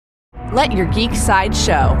Let your geek side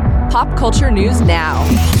show. Pop culture news now.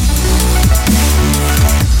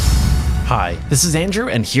 Hi, this is Andrew,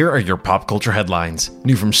 and here are your pop culture headlines.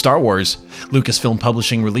 New from Star Wars. Lucasfilm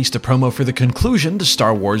Publishing released a promo for the conclusion to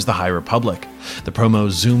Star Wars The High Republic. The promo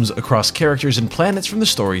zooms across characters and planets from the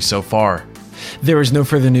story so far. There is no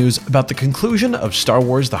further news about the conclusion of Star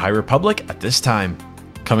Wars The High Republic at this time.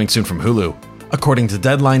 Coming soon from Hulu. According to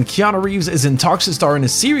Deadline, Keanu Reeves is in talks to star in a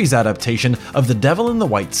series adaptation of The Devil in the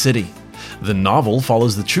White City. The novel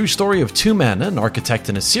follows the true story of two men, an architect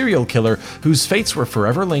and a serial killer, whose fates were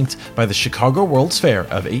forever linked by the Chicago World's Fair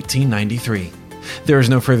of 1893. There is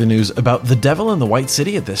no further news about The Devil in the White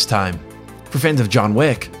City at this time. For fans of John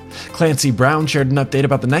Wick, Clancy Brown shared an update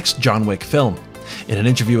about the next John Wick film. In an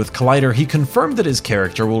interview with Collider, he confirmed that his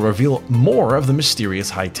character will reveal more of the mysterious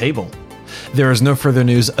High Table. There is no further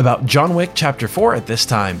news about John Wick Chapter 4 at this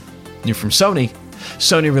time. New from Sony.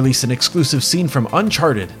 Sony released an exclusive scene from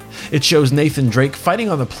Uncharted. It shows Nathan Drake fighting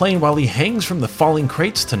on the plane while he hangs from the falling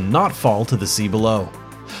crates to not fall to the sea below.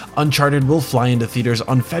 Uncharted will fly into theaters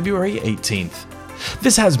on February 18th.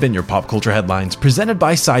 This has been your Pop Culture Headlines, presented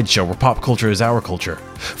by Sideshow, where pop culture is our culture.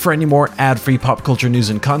 For any more ad-free pop culture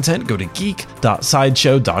news and content, go to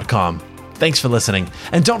geek.sideshow.com. Thanks for listening,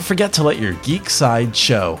 and don't forget to let your geek side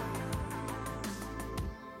show.